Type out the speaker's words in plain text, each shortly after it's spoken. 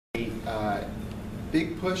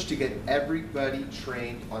big push to get everybody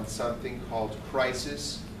trained on something called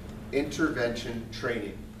crisis intervention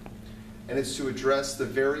training. And it's to address the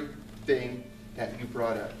very thing that you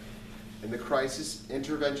brought up. In the crisis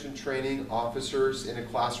intervention training, officers in a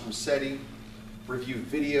classroom setting review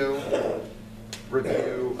video,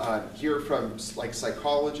 hear from like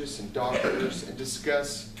psychologists and doctors, and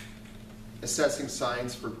discuss assessing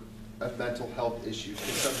signs of mental health issues.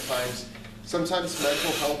 Because sometimes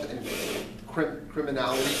mental health and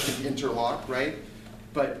criminality can interlock, right?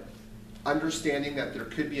 But understanding that there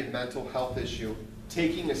could be a mental health issue,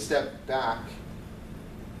 taking a step back,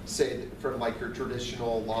 say from like your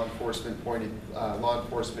traditional law enforcement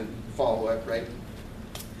follow-up, right?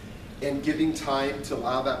 And giving time to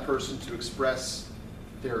allow that person to express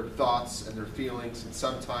their thoughts and their feelings, and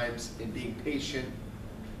sometimes in being patient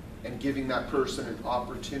and giving that person an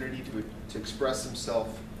opportunity to express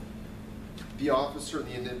himself, the officer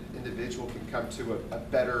and the individual can come to a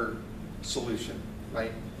better solution,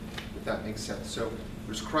 right? If that makes sense. So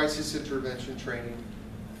there's crisis intervention training.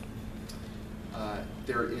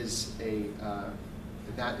 There is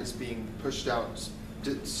that is being pushed out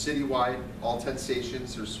citywide, all 10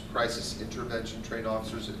 stations. There's crisis intervention trained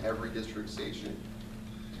officers at every district station.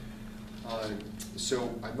 So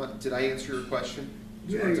did I answer your question?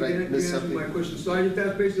 Yeah, you answered my question. So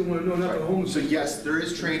that's basically what I want to know, not the homeless. So yes, there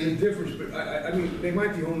is training. The difference, but I mean, they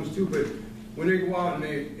might be homeless too, but when they go out and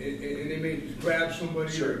they may grab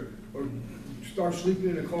somebody, sure, or start sleeping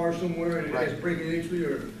in a car somewhere and right, it's breaking entry,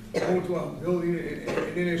 or go into a building and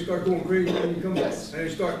then they start going crazy and you come yes, and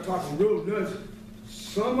they start talking real nuts.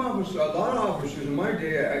 Some officers, a lot of officers in my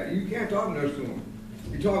day, you can't talk nuts to them.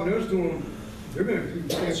 You talk nuts to them, they're going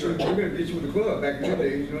to get you in the club back in the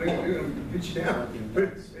days. You know, they're going to get you down.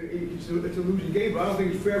 But it's a losing game. But I don't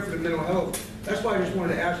think it's fair for the mental health. That's why I just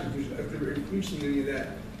wanted to ask if they're increasing any of that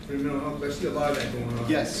for the mental health. I see a lot of that going on.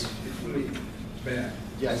 Yes, it's really bad.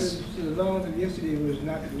 Yes. So the law of yesterday was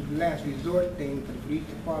not the last resort thing for the police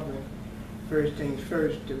department. First things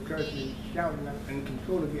first, the person shouting and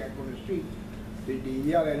control if you act on the street. They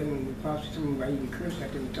yell at him and the prosecutor might even curse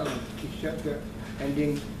at them and tell them to shut up, and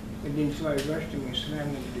then somebody rushed them and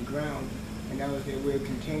slammed them to the ground, and that was their way of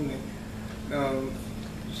containment.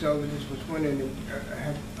 So I just was wondering,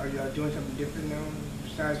 are y'all doing something different now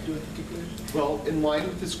besides doing particulars? Well, in line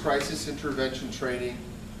with this crisis intervention training,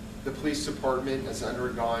 the police department has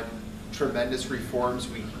undergone tremendous reforms.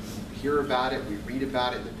 We hear about it, we read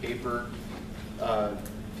about it in the paper.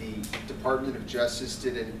 The Department of Justice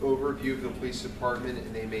did an overview of the police department,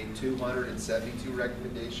 and they made 272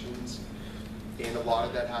 recommendations. And a lot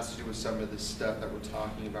of that has to do with some of the stuff that we're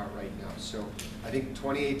talking about right now. So I think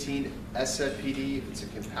 2018 SFPD, it's a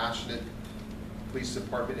compassionate police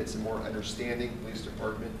department, it's a more understanding police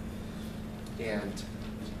department. And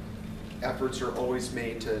efforts are always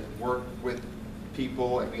made to work with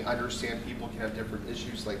people, and we understand people can have different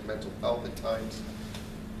issues like mental health at times.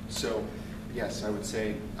 So yes, I would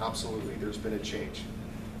say absolutely there's been a change.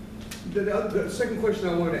 The second question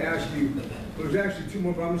I wanted to ask you, there's actually two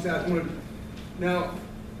more, but I'm just asking one. Now,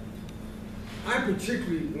 I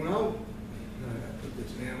particularly, when I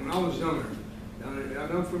was younger, I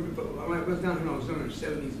was down when I was younger, in the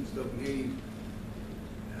 70s and stuff, and 80s,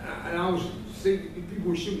 and I was seeing people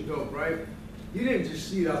were shooting dope, right? You didn't just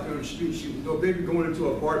see it out there on the street shooting dope. They'd be going into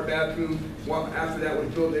a park bathroom. After that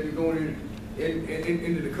was built, they'd be going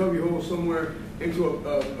into the cubby hole somewhere, into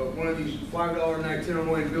one of these $5 a night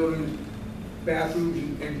Tenderloin buildings,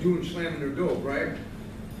 bathrooms, and slamming their dope, right?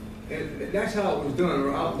 And that's how it was done,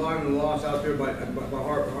 or outlawing the laws out there by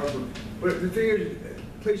Harper. But the thing is,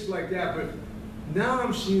 places like that, but now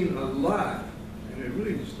I'm seeing a lot, and it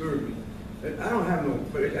really disturbs me. I don't have no,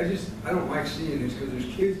 but I don't like seeing this, because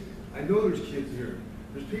there's kids, I know there's kids here.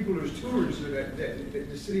 There's people, there's tourists here that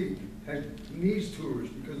the city needs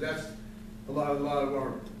tourists, because that's a lot of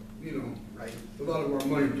our, you know, right, a lot of our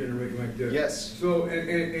money generating right there. Yes. So,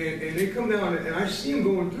 and they come down, and I see them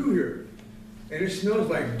going through here. And it smells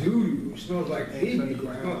like doo-doo, it smells like pee, and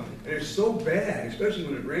it's so bad, especially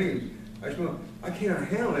when it rains. I cannot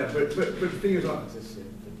handle that, but the thing is,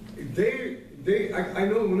 I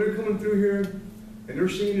know when they're coming through here, and they're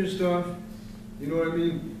seeing this stuff, you know what I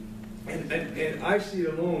mean? And I see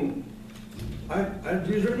it alone.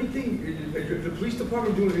 Is there anything, is the police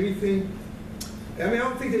department doing anything? I mean, I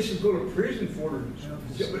don't think they should go to prison for it,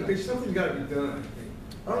 but something's got to be done.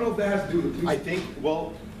 I don't know if that has to do with the police. I think,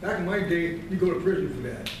 well, back in my day, you go to prison for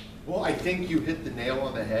that. Well, I think you hit the nail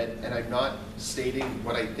on the head, and I'm not stating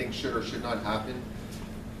what I think should or should not happen,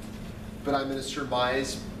 but I'm going to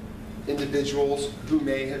surmise individuals who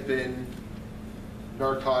may have been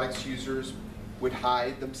narcotics users, would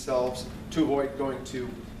hide themselves to avoid going to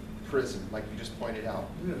prison, like you just pointed out.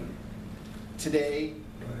 Yeah. Today,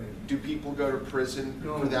 Right. do people go to prison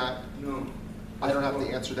No. for that? No. I don't have to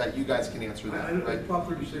answer that, you guys can answer I that, know, right? Prop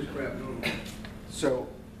 36 crap, no. So,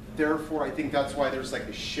 therefore, I think that's why there's like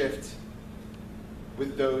a shift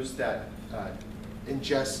with those that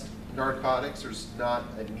ingest narcotics. There's not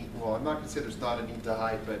a need, well, I'm not gonna say there's not a need to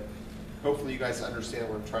hide, but hopefully you guys understand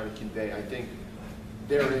what I'm trying to convey. I think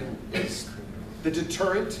therein is the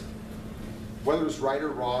deterrent, whether it's right or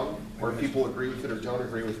wrong, or people agree with it or don't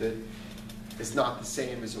agree with it, is not the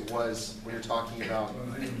same as it was when you're talking about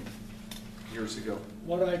years ago.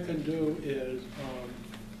 What I can do is,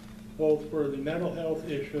 both for the mental health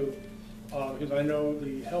issue, because I know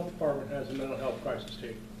the health department has a mental health crisis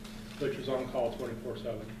team, which is on call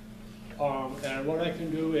 24/7. And what I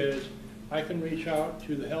can do is, I can reach out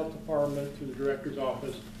to the health department, to the director's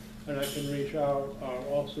office, and I can reach out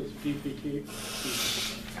also to DPT,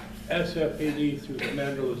 SFPD through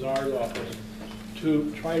Commander Lazar's office,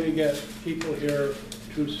 to try to get people here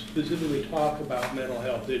to specifically talk about mental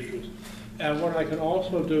health issues. And what I can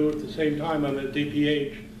also do at the same time, I'm at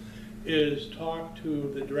DPH, is talk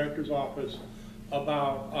to the director's office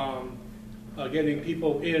about getting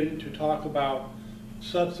people in to talk about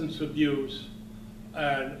substance abuse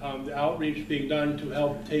and the outreach being done to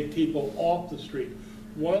help take people off the street.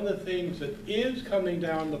 One of the things that is coming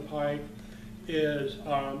down the pike is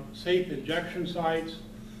safe injection sites.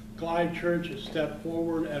 Glide Church has stepped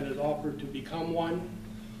forward and has offered to become one.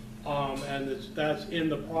 And that's in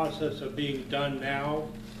the process of being done now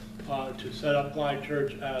to set up Glide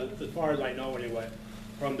Church, as far as I know anyway,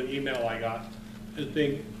 from the email I got. It's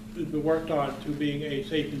been worked on to being a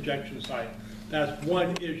safe injection site. That's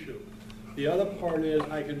one issue. The other part is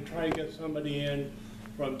I can try and get somebody in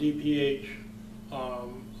from DPH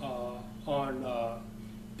on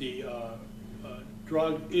the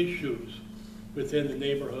drug issues within the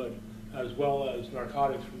neighborhood, as well as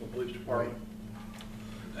narcotics from the police department.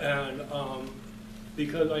 And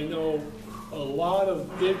because I know a lot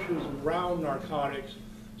of issues around narcotics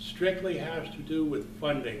strictly has to do with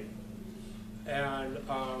funding. And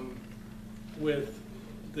with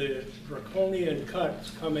the draconian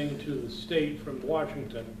cuts coming to the state from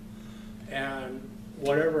Washington, and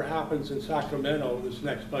whatever happens in Sacramento this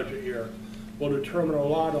next budget year will determine a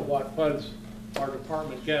lot of what funds our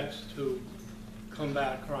department gets to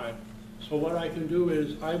combat crime. So what I can do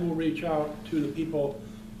is I will reach out to the people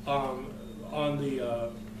on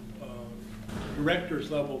the director's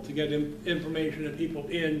level to get information and people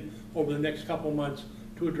in over the next couple months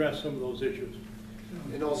to address some of those issues.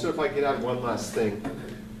 And also, if I could add one last thing,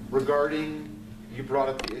 regarding, you brought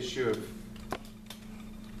up the issue of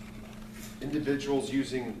individuals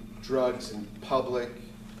using drugs in public,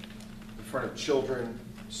 in front of children,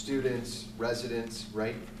 students, residents,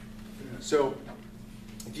 right? So,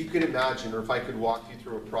 if you could imagine, or if I could walk you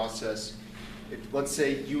through a process, let's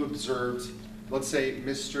say you observed, let's say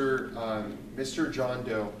Mr. John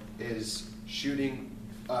Doe is shooting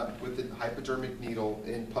up with a hypodermic needle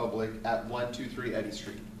in public at 123 Eddy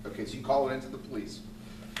Street. Okay, so you call it into the police.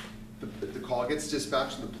 The call gets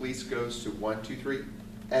dispatched and the police goes to 123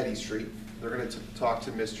 Eddy Street. They're going to talk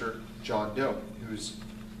to Mr. John Doe, who's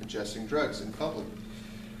ingesting drugs in public.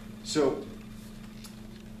 So,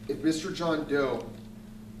 if Mr. John Doe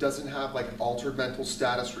doesn't have like altered mental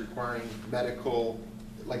status requiring medical,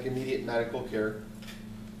 like immediate medical care,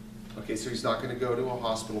 okay, so he's not going to go to a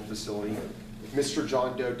hospital facility. If Mr.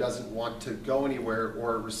 John Doe doesn't want to go anywhere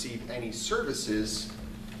or receive any services,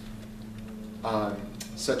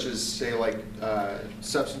 such as say like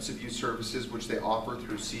substance abuse services, which they offer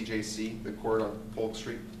through CJC, the court on Polk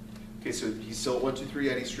Street. Okay, so he's still at 123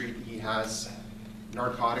 Eddy Street. He has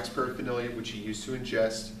narcotics paraphernalia, which he used to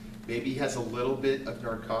ingest. Maybe he has a little bit of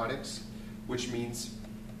narcotics, which means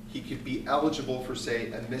he could be eligible for,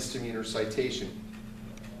 say, a misdemeanor citation.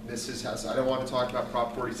 This is, I don't want to talk about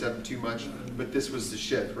Prop 47 too much, but this was the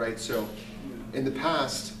shift, right? So in the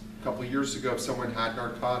past, a couple of years ago, if someone had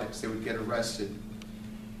narcotics, they would get arrested,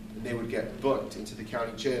 and they would get booked into the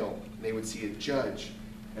county jail, and they would see a judge,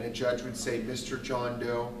 and a judge would say, Mr. John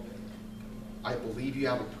Doe, I believe you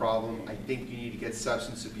have a problem. I think you need to get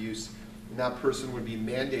substance abuse. And that person would be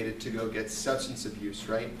mandated to go get substance abuse,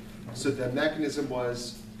 right? So the mechanism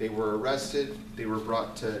was they were arrested, they were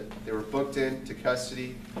booked into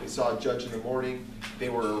custody, they saw a judge in the morning, they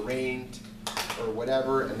were arraigned or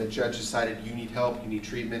whatever, and the judge decided you need help, you need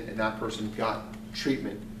treatment, and that person got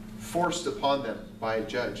treatment forced upon them by a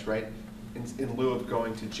judge, right? In lieu of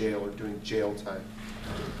going to jail or doing jail time.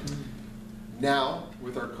 Now,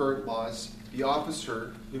 with our current laws, The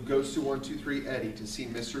officer who goes to 123 Eddie to see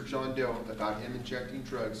Mr. John Doe about him injecting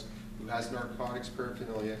drugs, who has narcotics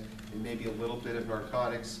paraphernalia and maybe a little bit of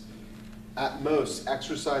narcotics, at most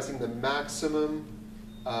exercising the maximum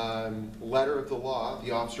letter of the law,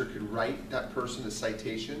 the officer could write that person a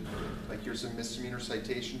citation, like here's a misdemeanor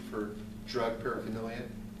citation for drug paraphernalia,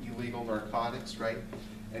 illegal narcotics, right?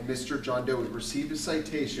 And Mr. John Doe would receive a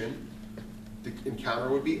citation, the encounter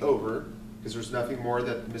would be over, because there's nothing more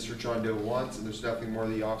that Mr. John Doe wants, and there's nothing more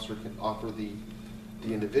the officer can offer the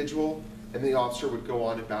individual, and the officer would go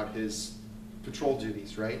on about his patrol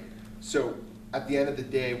duties, right? So at the end of the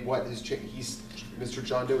day, what has changed? Mr.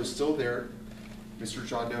 John Doe is still there. Mr.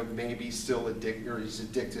 John Doe may be still addicted, or he's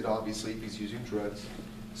addicted, obviously, if he's using drugs.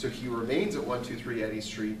 So he remains at 123 Eddy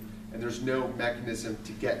Street, and there's no mechanism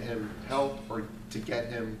to get him help or to get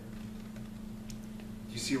him.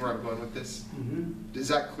 Do you see where I'm going with this? Mm-hmm. Is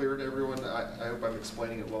that clear to everyone? I hope I'm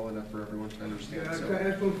explaining it well enough for everyone to understand. Yeah, So. can I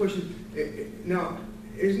ask one question? Now,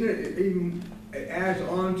 isn't it even, it adds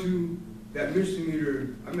on to that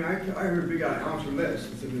misdemeanor? I mean, I heard big guy, ounce or less,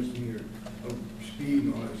 it's a misdemeanor of speed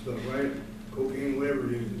and all that stuff, right? Cocaine, whatever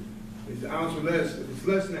it is. It's an ounce or less. If it's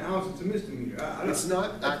less than an ounce, it's a misdemeanor. It's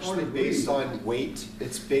not actually based on weight,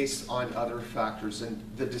 it's based on other factors. And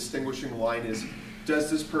the distinguishing line is,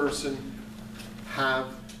 does this person have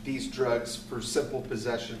these drugs for simple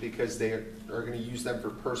possession because they are going to use them for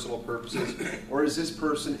personal purposes? Or is this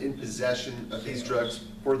person in possession of these drugs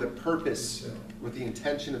for the purpose, with the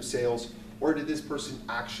intention of sales? Or did this person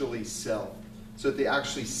actually sell? So if they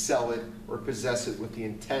actually sell it or possess it with the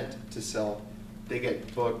intent to sell, they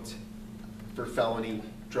get booked for felony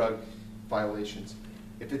drug violations.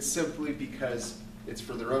 If it's simply because it's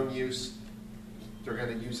for their own use, they're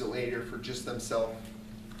going to use it later for just themselves,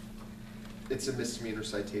 it's a misdemeanor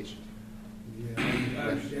citation. Yeah, I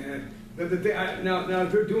understand. But the thing, now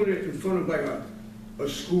if they're doing it in front of like a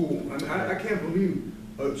school, I mean, I can't believe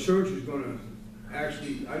a church is going to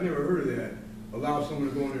actually, I never heard of that, allow someone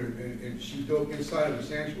to go in there and shoot dope inside of a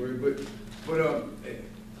sanctuary. But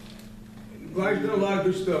Guy's done a lot of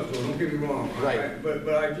good stuff, though. Don't get me wrong. Right. But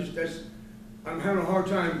I'm having a hard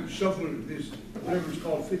time shuffling this, whatever it's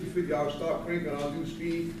called, 50-50. I'll stop cranking, I'll do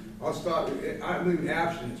speed, I'll stop. I believe in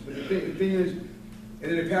abstinence. But the thing is, and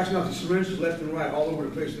then they're passing out the syringes left and right all over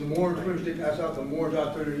the place. The more syringes they pass out, the more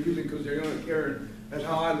out there they're using because they're going to carry. That's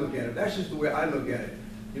how I look at it. That's just the way I look at it.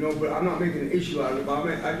 You know, but I'm not making an issue out of it. But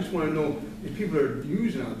I just want to know if people are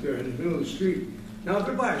using out there in the middle of the street. Now, if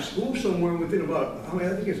they're by a school somewhere within about,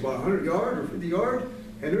 I think it's about 100 yards or 50 yards,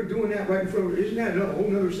 and they're doing that right in front of, isn't that a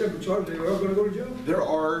whole other separate charge? They are going to go to jail? There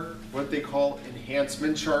are what they call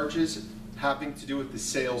enhancement charges having to do with the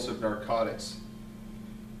sales of narcotics.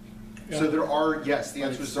 Yeah. So there are, yes, the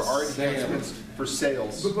answer is there are enhancements for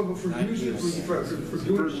sales. But for using, for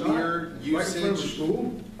doing For it mere right in front of a usage.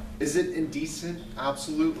 school? Is it indecent?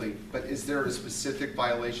 Absolutely. But is there a specific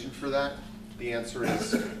violation for that? The answer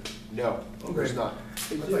is no, there's not.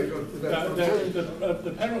 The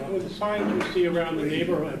penalty, the signs you see around the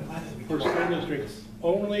neighborhood for school districts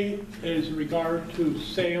only is regard to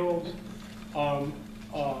sales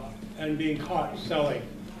and being caught selling.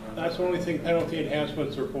 That's the only thing penalty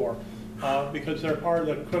enhancements are for, because they're part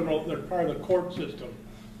of the criminal, they're part of the court system.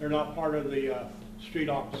 They're not part of the street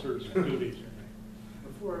officer's duties.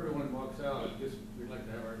 Before everyone walks out, we'd like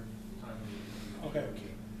to have our time. Okay.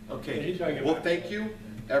 Okay, well, thank you,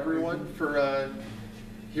 everyone, for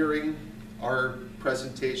hearing our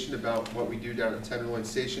presentation about what we do down at Tenderloin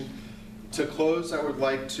Station. To close, I would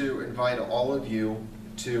like to invite all of you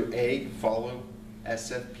to follow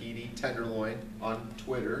SFPD Tenderloin on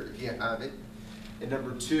Twitter, if you have it. And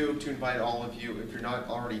number 2, to invite all of you, if you're not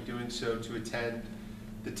already doing so, to attend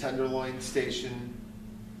the Tenderloin Station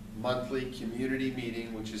monthly community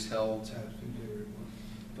meeting, which is held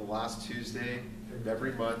the last Tuesday of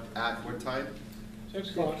every month at what time? 6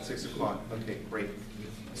 o'clock. 6 o'clock. Okay, great.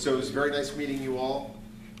 So it was very nice meeting you all.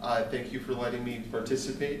 Thank you for letting me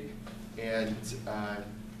participate, and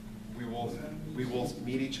we will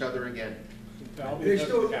meet each other again. They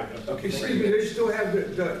still, excuse me, they still have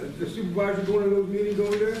the supervisor going to those meetings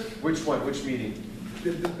over there? Which one? Which meeting?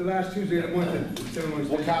 The last Tuesday that went to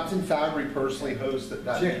Well, Captain Fabry personally hosts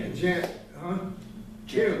that meeting.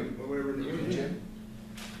 Jim, or whatever the name is. Jim?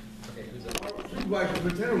 Supervisor for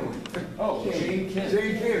Tenderloin. Oh, Jane Kim.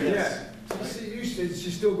 Jane Kim, yeah. Did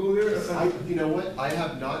she still go there? You know what? I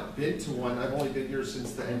have not been to one. I've only been here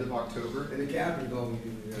since the end of October. And the captain's always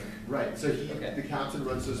yeah. Right, so the captain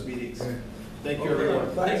runs those meetings. Okay. Thank you, everyone.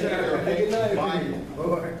 Thanks, Eric. Good night. Bye.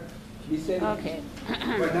 Bye-bye. Okay.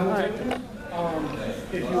 Right now,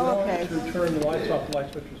 If you want to turn the lights off, the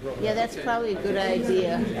light switch is real. Yeah, that's probably a good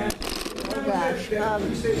idea. Gosh,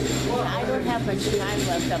 I don't have much time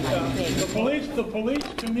left on my thing. The police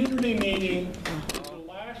community meeting is the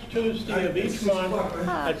last Tuesday of each month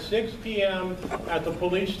at 6 p.m. at the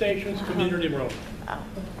police station's community room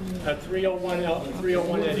at 301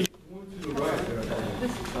 Eddie.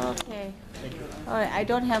 Okay. All right, I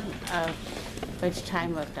don't have much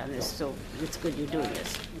time left on this, so it's good you're doing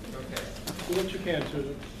this. Do what you can,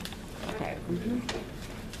 Susan. Okay.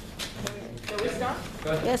 Shall we start?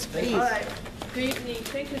 Yes, please. All right. Good evening.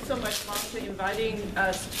 Thank you so much, Mom, for inviting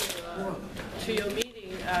us to your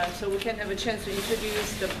meeting so we can have a chance to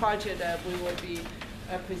introduce the project that we will be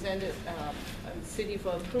presented city for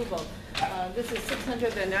approval. This is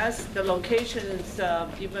 600 Van Ness. The location is,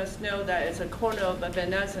 you must know that it's a corner of Van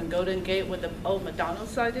Ness and Golden Gate where the old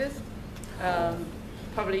McDonald's site is.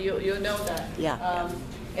 Probably you know that. Yeah.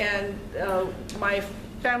 And my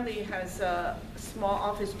family has a small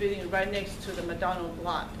office building right next to the McDonald's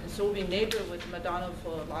lot. And so we've been neighbor with McDonald's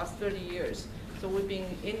for the last 30 years. So we've been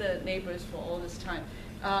in the neighbors for all this time.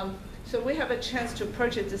 So we have a chance to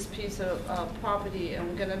purchase this piece of property, and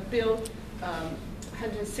we're going to build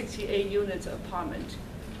 168 units apartment.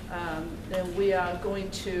 Then we are going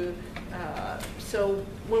to, so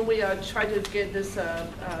when we are trying to get this,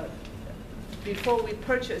 before we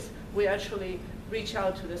purchase, we actually reach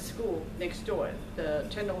out to the school next door, the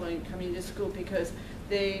Tenderloin Community School, because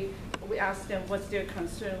we ask them what's their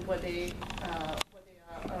concern, what they are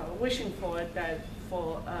wishing for, that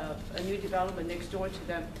for a new development next door to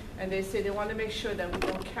them, and they say they want to make sure that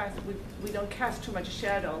we don't cast too much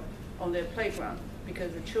shadow on their playground,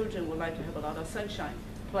 because the children would like to have a lot of sunshine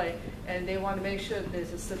play, and they want to make sure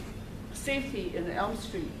there's a safety in the Elm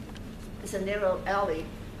Street. It's a narrow alley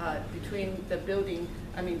between the building,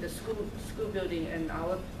 I mean the school building and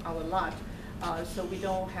our lot, so we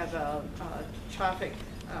don't have traffic,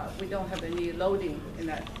 we don't have any loading in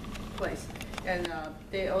that place. And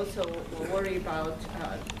they also were worried about,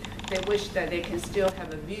 they wish that they can still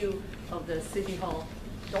have a view of the City Hall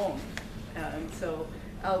dome. And so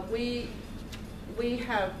we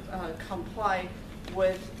have complied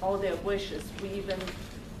with all their wishes. We even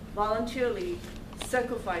voluntarily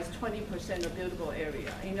sacrificed 20% of buildable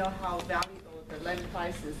area. You know how valuable the land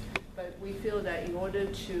price is, but we feel that in order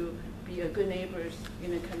to be a good neighbors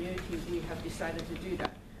in the community, we have decided to do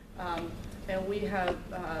that. And we have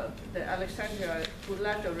the Alexandria who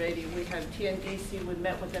left already. We have TNDC. We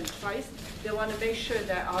met with them twice. They want to make sure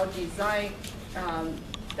that our design,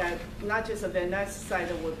 that not just a Van Ness side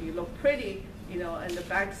that would be look pretty, you know, and the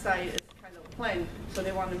back side is kind of plain. So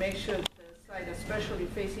they want to make sure the side, especially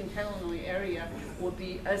facing Tenderloin area, will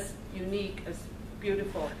be as unique, as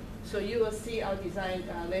beautiful. So you will see our design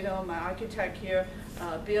later on. My architect here,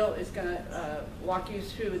 Bill, is going to walk you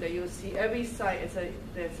through that. You'll see every site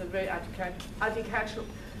there's a very architecturally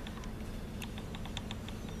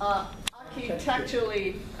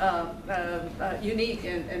unique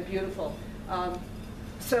and beautiful.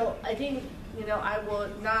 So I think, you know, I will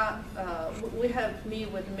not, we have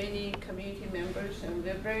meet with many community members, and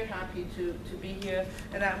we're very happy to be here.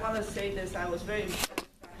 And I want to say this, I was very impressed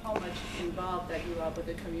by how much involved that you are with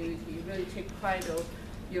the community. You really take pride of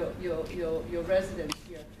your residents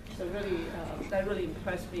here. So really, that really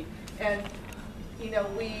impressed me. And you know,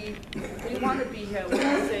 we want to be here. We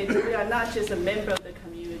say that we are not just a member of the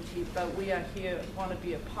community, but we are here, want to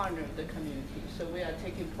be a partner of the community. So we are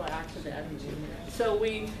taking proactive attitude. So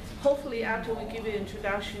we, hopefully after we give you an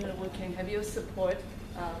introduction, we can have your support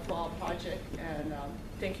for our project. And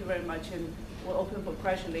thank you very much. And we'll open for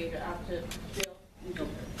question later after Bill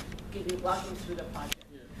walk you through the project.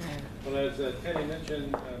 Yeah. Well, as Penny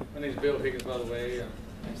mentioned, my name is Bill Higgins, by the way,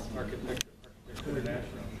 Architect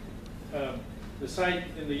International. The site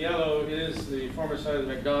in the yellow is the former site of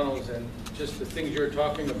the McDonald's, and just the things you're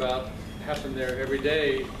talking about happen there every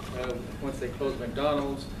day. Once they closed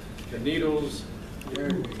McDonald's, the needles, I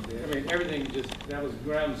mean, everything that was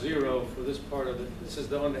ground zero for this part of it. This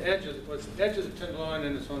is on the edge of the Tenderloin,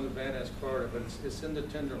 and it's on the Van Ness corridor, but it's in the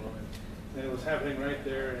Tenderloin. And it was happening right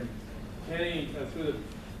there. And Penny,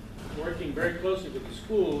 working very closely with the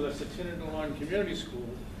school, that's the Tenderloin Community School,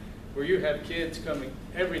 where you have kids coming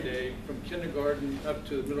every day from kindergarten up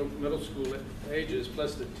to middle school ages,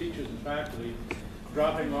 plus the teachers and faculty,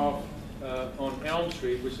 dropping off on Elm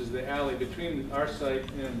Street, which is the alley between our site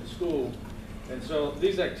and the school. And so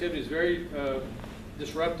these activities very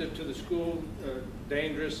disruptive to the school,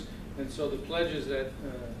 dangerous. And so the pledges that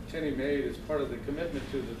Tenny made as part of the commitment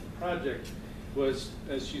to the project was,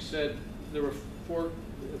 as she said, there were 4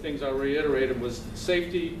 things I'll reiterate. It was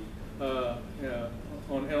safety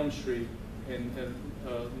on Elm Street and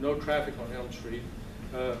no traffic on Elm Street,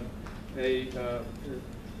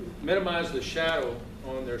 minimize the shadow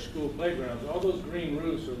on their school playgrounds. All those green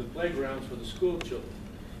roofs are the playgrounds for the school children.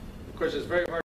 Of course, it's very hard